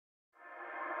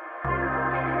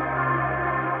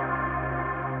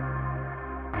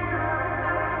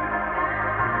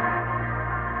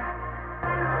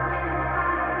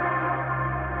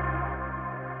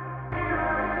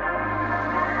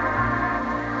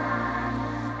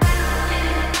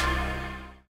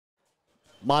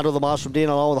Mando the Moss from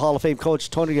Medina, along with Hall of Fame coach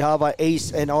Tony Grijalva,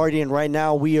 Ace, and Artie. And right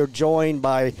now we are joined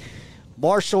by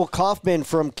Marshall Kauffman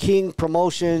from King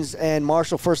Promotions. And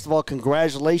Marshall, first of all,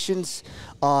 congratulations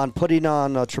on putting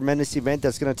on a tremendous event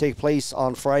that's going to take place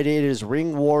on Friday. It is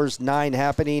Ring Wars 9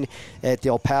 happening at the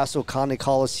El Paso County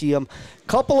Coliseum.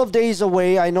 Couple of days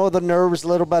away. I know the nerves a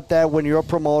little bit that when you're a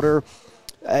promoter.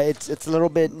 It's a little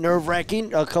bit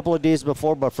nerve-wracking a couple of days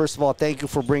before, but first of all, thank you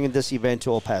for bringing this event to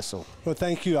El Paso. Well,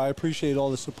 thank you. I appreciate all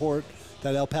the support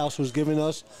that El Paso has given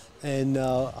us, and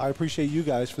I appreciate you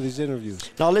guys for these interviews.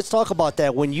 Now, let's talk about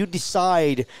that. When you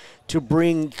decide to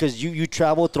bring, because you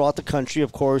travel throughout the country,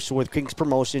 of course, with King's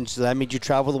Promotions, so that means you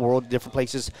travel the world, different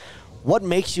places. What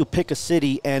makes you pick a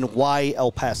city, and why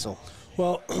El Paso?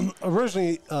 Well,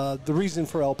 originally, the reason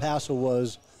for El Paso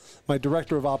was my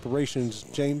director of operations,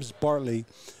 James Bartley,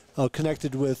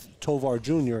 connected with Tovar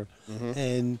Jr.,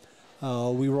 and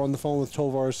we were on the phone with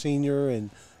Tovar Sr. and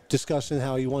discussing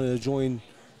how he wanted to join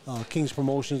King's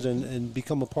Promotions and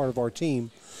become a part of our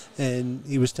team. And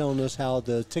he was telling us how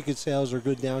the ticket sales are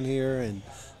good down here, and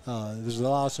there's a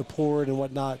lot of support and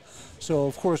whatnot. So,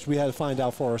 of course, we had to find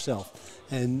out for ourselves.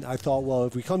 And I thought, well,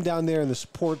 if we come down there and the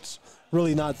support's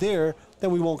really not there,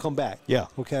 then we won't come back. Yeah.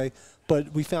 Okay?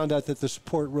 But we found out that the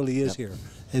support really is here.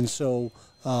 And so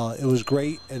it was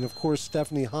great. And, of course,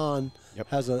 Stephanie Hahn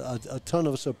has a ton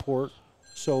of support.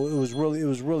 So it was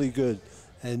really good.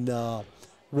 And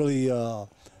really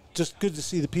just good to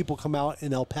see the people come out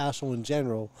in El Paso in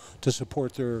general to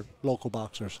support their local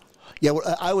boxers. Yeah,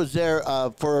 well, I was there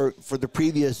for the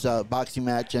previous boxing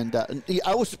match, and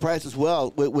I was surprised as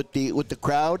well with the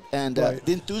crowd and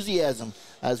the enthusiasm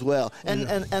as well,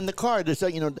 and the card.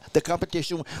 The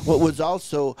competition was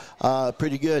also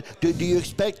pretty good. Do you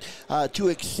expect to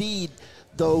exceed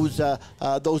those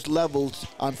levels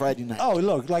on Friday night? Oh,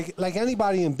 look, like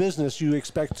anybody in business, you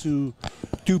expect to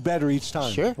do better each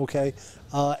time. Sure. Okay,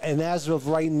 and as of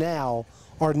right now,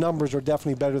 our numbers are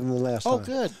definitely better than the last time. Oh,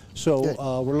 good. So Good.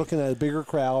 We're looking at a bigger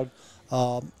crowd,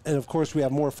 and of course we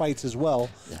have more fights as well.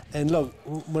 Yeah. And look,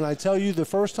 when I tell you the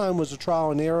first time was a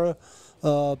trial and error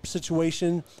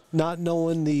situation, not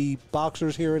knowing the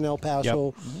boxers here in El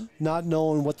Paso, not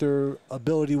knowing what their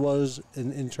ability was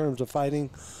in terms of fighting.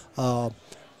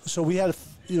 So we had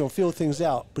to feel things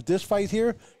out. But this fight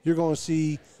here, you're going to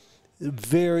see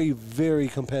very, very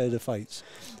competitive fights.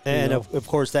 And, of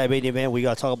course, that main event, we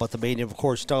got to talk about the main event. Of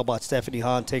course, talk about Stephanie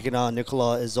Hahn taking on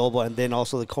Nicola Izoba, and then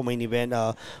also the co-main event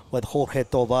with Jorge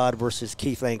Tovar versus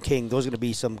Keithland King. Those are going to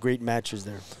be some great matches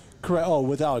there. Correct. Oh,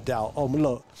 without a doubt. Oh,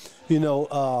 look,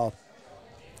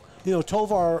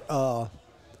 Tovar,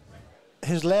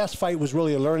 his last fight was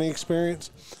really a learning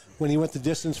experience when he went the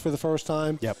distance for the first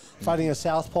time. Yep. Fighting a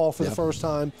southpaw for the first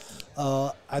time.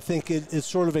 I think it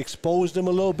sort of exposed him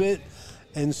a little bit,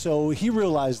 and so he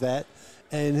realized that.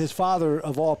 And his father,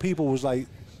 of all people, was like,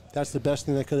 that's the best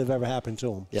thing that could have ever happened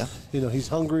to him. Yeah. He's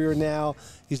hungrier now.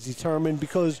 He's determined,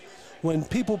 because when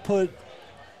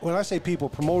I say people,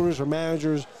 promoters or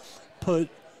managers put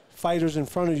fighters in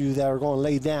front of you that are going to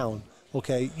lay down,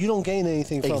 okay, you don't gain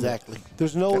anything from it.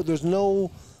 There's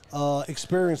no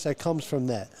experience that comes from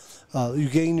that. You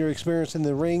gain your experience in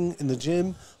the ring, in the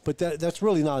gym, but that's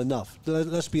really not enough.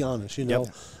 Let's be honest,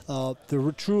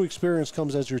 The true experience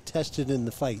comes as you're tested in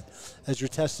the fight, as you're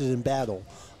tested in battle.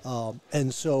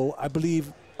 And so I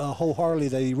believe wholeheartedly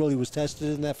that he really was tested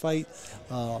in that fight.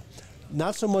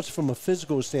 Not so much from a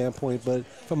physical standpoint, but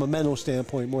from a mental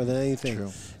standpoint more than anything.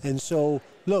 True. And so,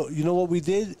 look, you know what we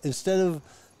did? Instead of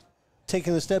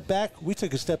taking a step back, we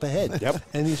took a step ahead. Yep.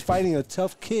 And he's fighting a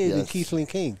tough kid in Keithland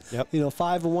King. Yep.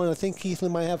 5-1. I think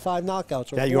Keithland might have 5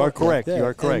 knockouts. Yeah, you are correct. You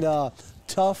are correct. And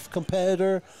tough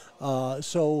competitor.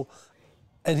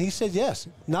 And he said yes.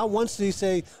 Not once did he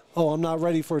say, oh, I'm not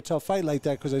ready for a tough fight like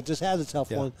that because I just had a tough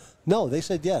one. No, they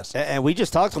said yes. And we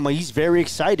just talked to him. He's very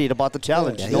excited about the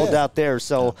challenge. No doubt there.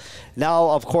 So now,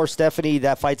 of course, Stephanie,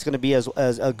 that fight's going to be as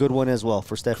a good one as well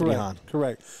for Stephanie Hahn.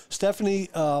 Correct. Stephanie,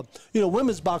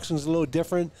 women's boxing is a little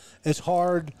different. It's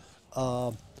hard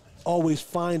always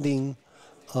finding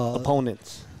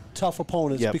opponents. Tough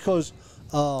opponents because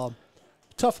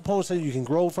tough opponents that you can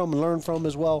grow from and learn from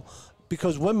as well.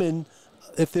 Because women,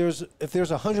 if there's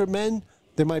 100 men,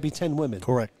 there might be 10 women.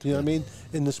 Correct. You know what I mean?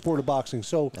 In the sport of boxing.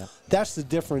 So that's the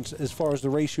difference as far as the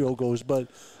ratio goes. But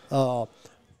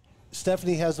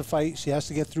Stephanie has a fight. She has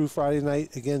to get through Friday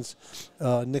night against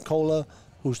Nicola,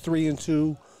 who's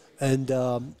 3-2.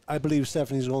 And I believe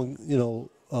Stephanie's going,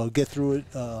 get through it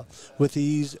with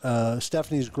ease.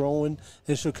 Stephanie's growing,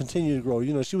 and she'll continue to grow.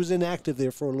 You know, she was inactive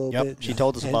there for a little bit. She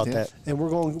told us about that. And we're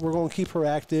going to keep her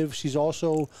active. She's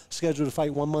also scheduled to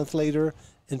fight 1 month later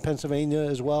in Pennsylvania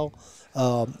as well.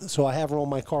 So I have her on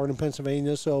my card in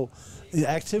Pennsylvania. So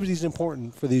activity is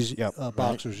important for these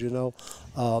boxers, you know.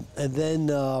 And then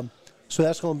so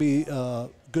that's going to be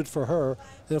good for her.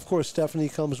 And, of course, Stephanie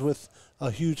comes with a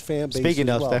huge fan base. Speaking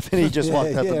of Stephanie, just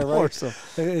walked out the door. Right. So.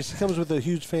 She comes with a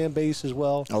huge fan base as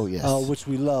well. Oh, yes. Which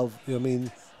we love. I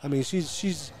mean,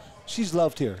 she's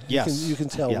loved here. Yes. You can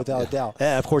tell without a doubt.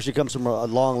 Yeah, of course, she comes from a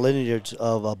long lineage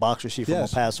of boxers. She's from El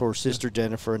Paso, her sister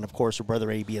Jennifer, and, of course, her brother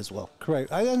A.B. as well.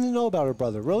 Correct. I didn't know about her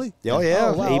brother. Really? Oh,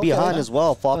 yeah. Wow, A.B. Hahn as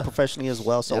well, fought professionally as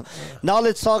well. So now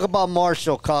let's talk about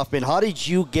Marshall Kauffman. How did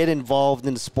you get involved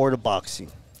in the sport of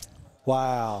boxing?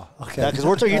 Wow. Okay. Because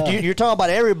we're talking, you're talking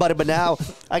about everybody, but now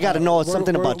I got to know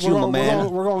something about you, my man.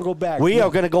 We're going to go back. We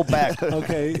are going to go back.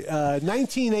 Okay.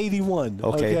 1981.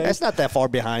 Okay. That's not that far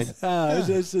behind.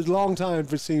 It's a long time,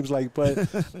 it seems like. But,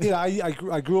 you know,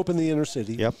 I grew up in the inner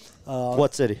city. Yep.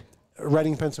 What city?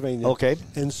 Reading, Pennsylvania. Okay.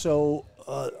 And so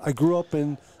I grew up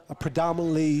in a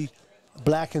predominantly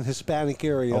Black and Hispanic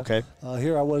area. Okay.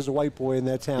 Here I was a white boy in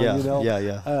that town, Yeah, you know.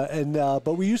 yeah.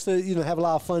 But we used to, you know, have a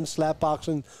lot of fun slap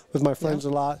boxing with my friends a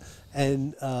lot.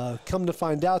 And come to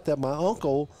find out that my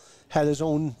uncle had his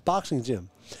own boxing gym.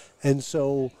 And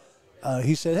so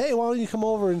he said, hey, why don't you come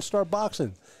over and start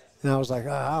boxing? And I was like,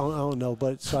 I don't know.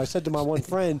 But so I said to my one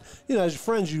friend, you know, as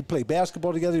friends, you play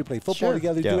basketball together, you play football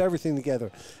together, you do everything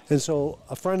together. And so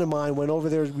a friend of mine went over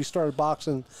there, we started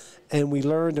boxing, and we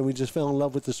learned, and we just fell in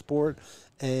love with the sport.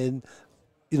 And,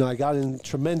 you know, I got in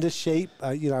tremendous shape.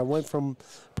 You know, I went from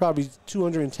probably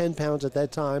 210 pounds at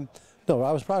that time. No,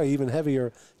 I was probably even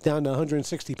heavier, down to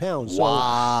 160 pounds. So,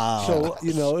 wow. So,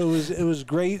 you know, it was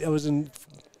great. I was in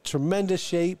tremendous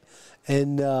shape.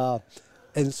 And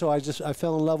so I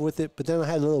fell in love with it, but then I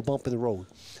had a little bump in the road.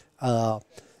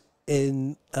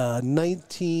 In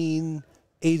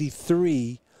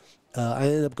 1983, I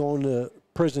ended up going to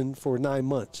prison for 9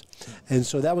 months. And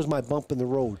so that was my bump in the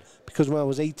road. Because when I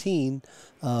was 18,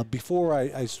 before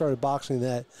I started boxing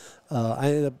I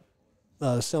ended up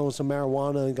selling some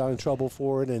marijuana and got in trouble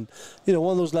for it. And, you know,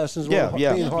 one of those lessons,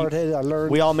 being hard-headed, I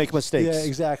learned. We all make mistakes. Yeah,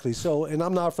 exactly. So, and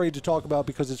I'm not afraid to talk about it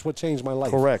because it's what changed my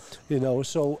life. Correct. You know,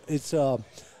 so it's, so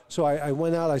I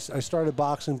went out, I started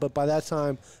boxing, but by that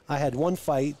time I had one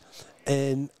fight,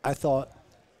 and I thought,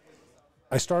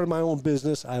 I started my own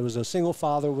business. I was a single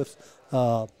father with,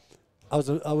 I was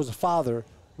a father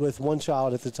with one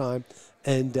child at the time,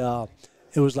 and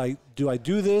it was like, do I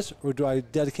do this or do I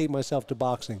dedicate myself to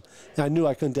boxing? And I knew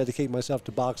I couldn't dedicate myself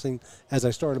to boxing as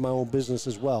I started my own business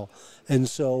as well. And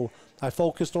so I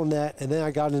focused on that, and then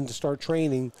I got in to start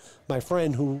training my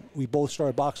friend who we both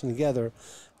started boxing together.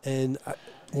 And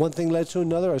one thing led to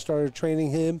another. I started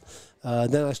training him.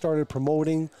 Then I started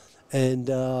promoting, and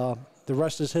the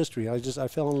rest is history. I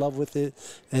fell in love with it.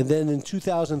 And then in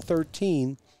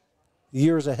 2013,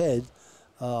 years ahead,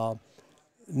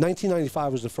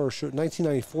 1995 was the first show.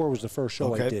 1994 was the first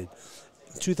show I did.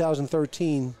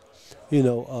 2013, you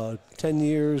know, 10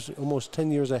 years, almost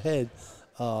 10 years ahead,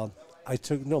 I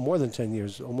took, no, more than 10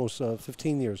 years, almost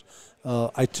 15 years.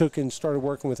 I took and started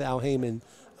working with Al Heyman,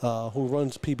 who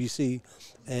runs PBC,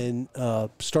 and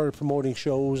started promoting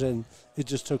shows, and it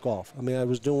just took off. I mean, I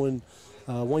was doing,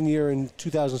 1 year in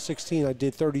 2016, I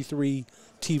did 33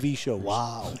 TV shows.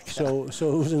 Wow. So it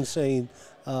was insane.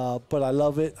 But I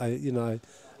love it. I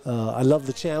love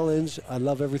the challenge. I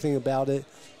love everything about it,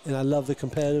 and I love the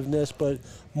competitiveness. But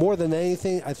more than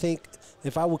anything, I think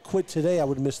if I would quit today, I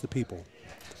would miss the people.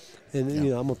 And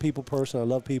you know, I'm a people person. I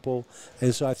love people,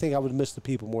 and so I think I would miss the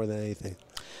people more than anything.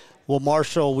 Well,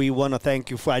 Marshall, we want to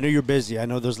thank you for. I know you're busy. I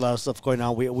know there's a lot of stuff going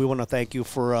on. We want to thank you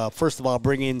for first of all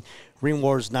bringing Ring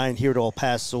Wars 9 here to El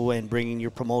Paso and bringing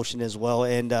your promotion as well.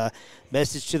 And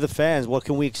message to the fans: what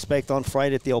can we expect on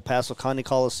Friday at the El Paso County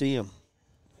Coliseum?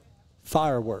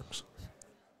 Fireworks.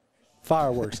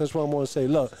 Fireworks. That's what I'm going to say.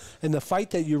 Look, and the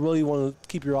fight that you really want to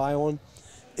keep your eye on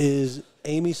is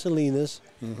Amy Salinas.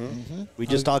 Mm-hmm. Mm-hmm. We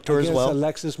just talked to her as well.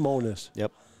 Alexis Moniz.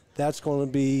 Yep. That's going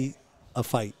to be a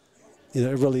fight. You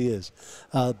know, it really is.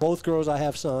 Both girls I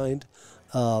have signed.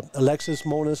 Alexis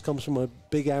Moniz comes from a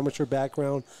big amateur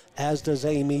background, as does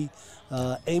Amy.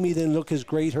 Amy didn't look as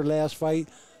great her last fight.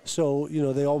 So, you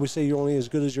know, they always say you're only as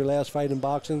good as your last fight in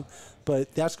boxing.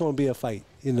 But that's going to be a fight.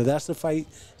 You know, that's the fight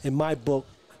in my book.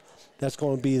 That's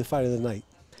going to be the fight of the night.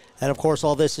 And, of course,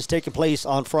 all this is taking place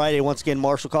on Friday. Once again,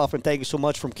 Marshall Kauffman, thank you so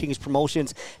much from King's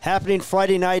Promotions. Happening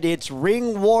Friday night, it's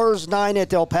Ring Wars 9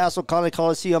 at the El Paso County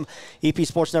Coliseum. EP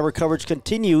Sports Network coverage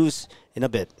continues in a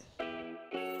bit.